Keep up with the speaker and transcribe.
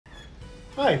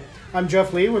Hi, I'm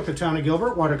Jeff Lee with the Town of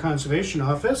Gilbert Water Conservation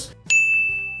Office.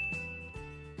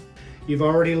 You've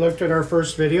already looked at our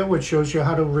first video, which shows you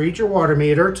how to read your water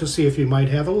meter to see if you might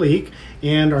have a leak.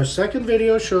 And our second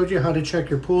video showed you how to check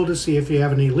your pool to see if you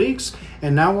have any leaks.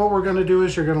 And now what we're going to do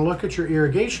is you're going to look at your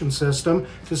irrigation system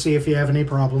to see if you have any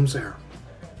problems there.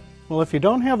 Well, if you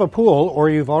don't have a pool, or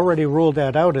you've already ruled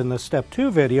that out in the Step 2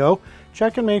 video,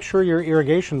 check and make sure your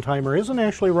irrigation timer isn't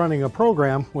actually running a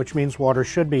program, which means water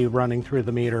should be running through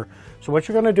the meter. So what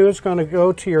you're going to do is going to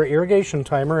go to your irrigation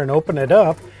timer and open it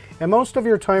up, and most of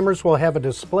your timers will have a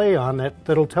display on it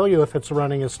that'll tell you if it's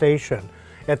running a station.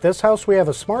 At this house we have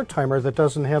a smart timer that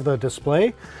doesn't have the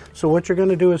display, so what you're going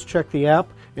to do is check the app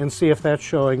and see if that's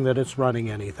showing that it's running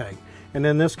anything. And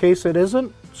in this case it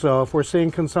isn't, so if we're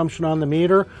seeing consumption on the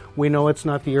meter, we know it's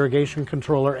not the irrigation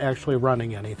controller actually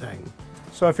running anything.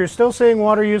 So if you're still seeing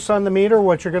water use on the meter,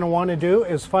 what you're going to want to do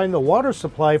is find the water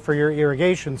supply for your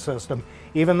irrigation system.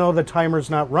 Even though the timer's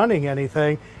not running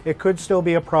anything, it could still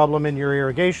be a problem in your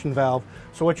irrigation valve.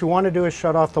 So what you want to do is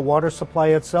shut off the water supply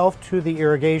itself to the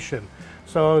irrigation.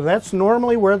 So that's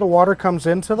normally where the water comes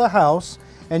into the house,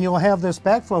 and you'll have this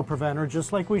backflow preventer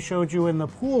just like we showed you in the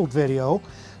pool video.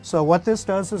 So what this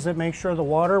does is it makes sure the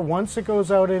water, once it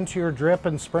goes out into your drip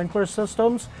and sprinkler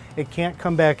systems, it can't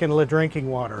come back into the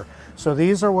drinking water. So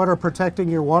these are what are protecting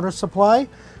your water supply.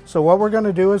 So what we're going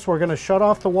to do is we're going to shut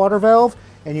off the water valve,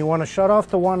 and you want to shut off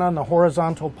the one on the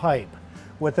horizontal pipe.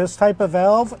 With this type of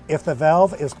valve, if the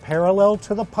valve is parallel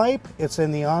to the pipe, it's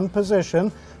in the on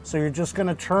position, so you're just going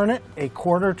to turn it a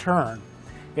quarter turn.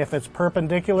 If it's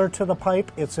perpendicular to the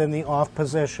pipe, it's in the off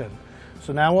position.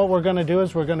 So now what we're going to do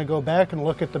is we're going to go back and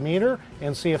look at the meter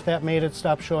and see if that made it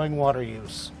stop showing water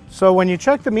use. So when you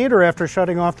check the meter after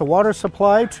shutting off the water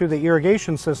supply to the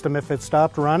irrigation system, if it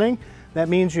stopped running, that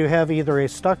means you have either a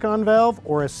stuck-on valve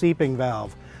or a seeping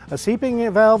valve. A seeping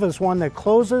valve is one that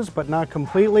closes but not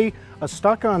completely. A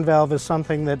stuck-on valve is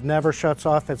something that never shuts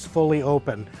off, it's fully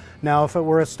open. Now if it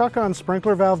were a stuck-on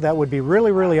sprinkler valve, that would be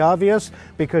really obvious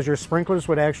because your sprinklers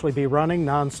would actually be running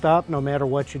non-stop no matter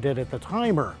what you did at the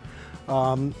timer.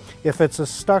 If it's a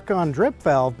stuck-on drip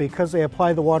valve, because they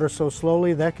apply the water so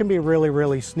slowly, that can be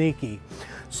really sneaky.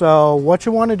 So what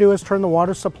you want to do is turn the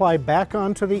water supply back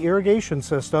onto the irrigation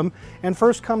system, and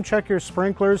first come check your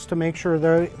sprinklers to make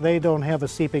sure they don't have a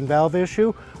seeping valve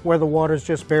issue where the water's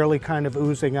just barely kind of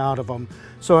oozing out of them.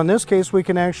 So in this case we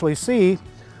can actually see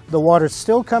the water's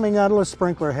still coming out of the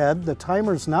sprinkler head, the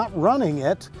timer's not running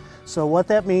it, so what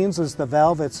that means is the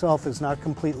valve itself is not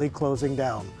completely closing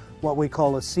down, what we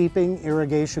call a seeping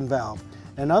irrigation valve.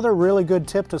 Another really good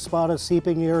tip to spot a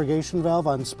seeping irrigation valve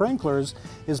on sprinklers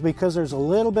is because there's a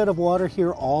little bit of water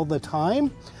here all the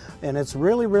time, and it's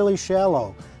really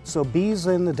shallow. So bees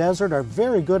in the desert are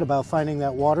very good about finding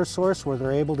that water source where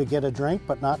they're able to get a drink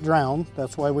but not drown.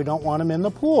 That's why we don't want them in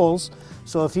the pools.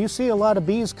 So if you see a lot of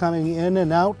bees coming in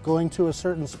and out going to a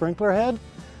certain sprinkler head,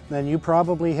 then you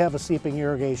probably have a seeping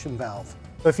irrigation valve.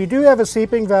 If you do have a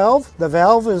seeping valve, the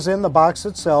valve is in the box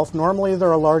itself. Normally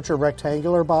they're a larger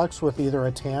rectangular box with either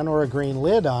a tan or a green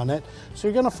lid on it. So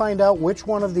you're going to find out which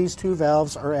one of these two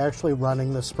valves are actually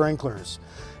running the sprinklers.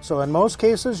 So in most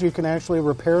cases you can actually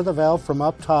repair the valve from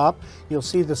up top. You'll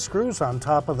see the screws on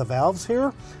top of the valves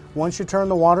here. Once you turn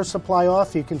the water supply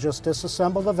off, you can just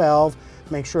disassemble the valve,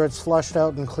 make sure it's flushed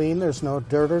out and clean, there's no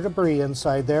dirt or debris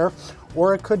inside there.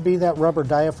 Or it could be that rubber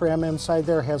diaphragm inside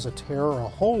there has a tear or a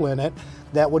hole in it.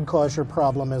 That would cause your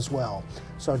problem as well.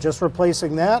 So just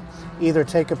replacing that, either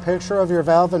take a picture of your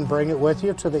valve and bring it with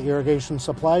you to the irrigation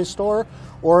supply store,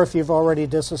 or if you've already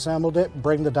disassembled it,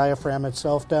 bring the diaphragm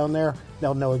itself down there.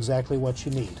 They'll know exactly what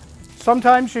you need.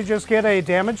 Sometimes you just get a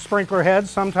damaged sprinkler head.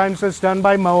 Sometimes it's done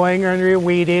by mowing or you're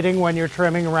weed eating when you're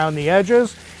trimming around the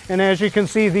edges. And as you can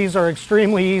see, these are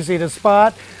extremely easy to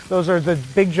spot. Those are the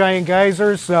big giant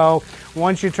geysers, so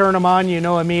once you turn them on, you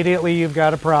know immediately you've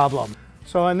got a problem.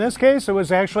 So in this case, it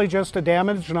was actually just a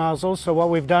damaged nozzle. So what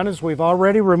we've done is we've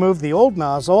already removed the old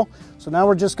nozzle. So now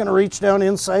we're just going to reach down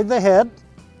inside the head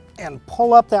and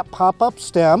pull up that pop-up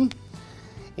stem,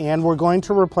 and we're going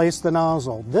to replace the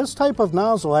nozzle. This type of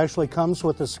nozzle actually comes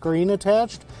with a screen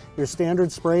attached. Your standard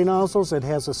spray nozzles, it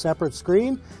has a separate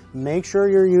screen. Make sure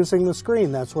you're using the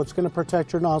screen. That's what's going to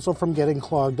protect your nozzle from getting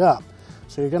clogged up.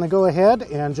 So you're going to go ahead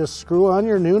and just screw on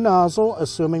your new nozzle,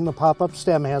 assuming the pop-up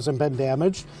stem hasn't been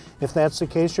damaged. If that's the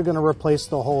case, you're going to replace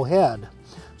the whole head.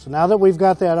 So now that we've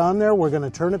got that on there, we're going to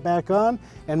turn it back on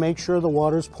and make sure the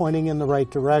water's pointing in the right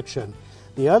direction.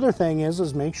 The other thing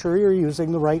is make sure you're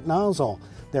using the right nozzle.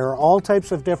 There are all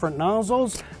types of different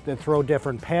nozzles that throw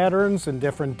different patterns and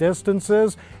different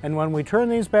distances, and when we turn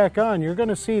these back on, you're going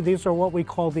to see these are what we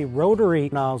call the rotary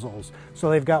nozzles. So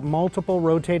they've got multiple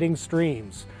rotating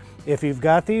streams. If you've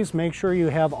got these, make sure you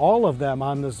have all of them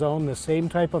on the zone, the same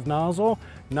type of nozzle,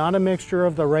 not a mixture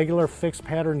of the regular fixed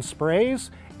pattern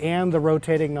sprays and the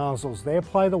rotating nozzles. They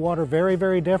apply the water very,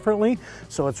 very differently,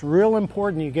 so it's real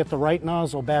important you get the right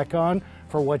nozzle back on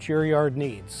for what your yard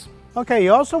needs. Okay,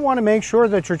 you also want to make sure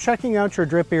that you're checking out your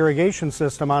drip irrigation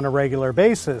system on a regular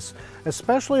basis,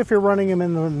 especially if you're running them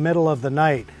in the middle of the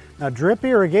night. Now, drip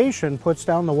irrigation puts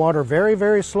down the water very,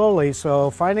 very slowly, so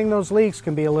finding those leaks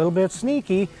can be a little bit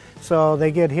sneaky, so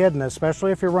they get hidden,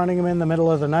 especially if you're running them in the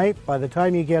middle of the night. By the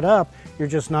time you get up, you're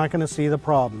just not going to see the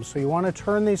problem. So you want to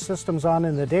turn these systems on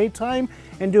in the daytime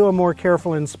and do a more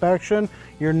careful inspection.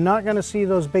 You're not going to see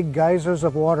those big geysers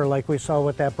of water like we saw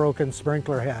with that broken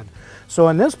sprinkler head. So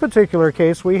in this particular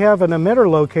case, we have an emitter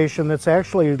location that's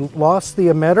actually lost the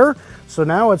emitter, so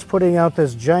now it's putting out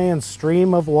this giant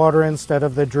stream of water instead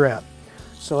of the drip.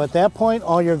 So at that point,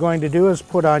 all you're going to do is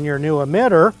put on your new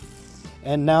emitter,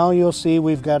 and now you'll see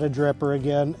we've got a dripper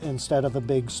again instead of a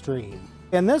big stream.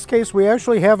 In this case, we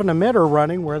actually have an emitter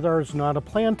running where there's not a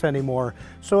plant anymore,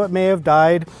 so it may have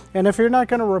died. And if you're not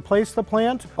going to replace the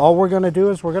plant, all we're going to do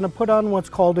is we're going to put on what's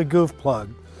called a goof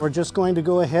plug. We're just going to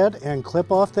go ahead and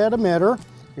clip off that emitter.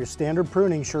 Your standard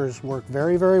pruning shears work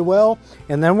very, very well.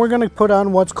 And then we're going to put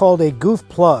on what's called a goof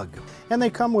plug. And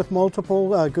they come with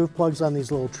multiple goof plugs on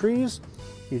these little trees.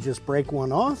 You just break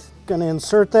one off. Going to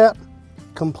insert that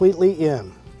completely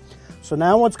in. So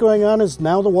now what's going on is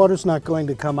now the water's not going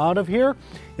to come out of here.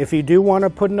 If you do want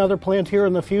to put another plant here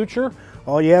in the future,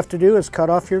 all you have to do is cut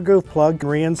off your goof plug,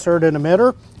 reinsert an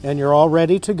emitter, and you're all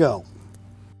ready to go.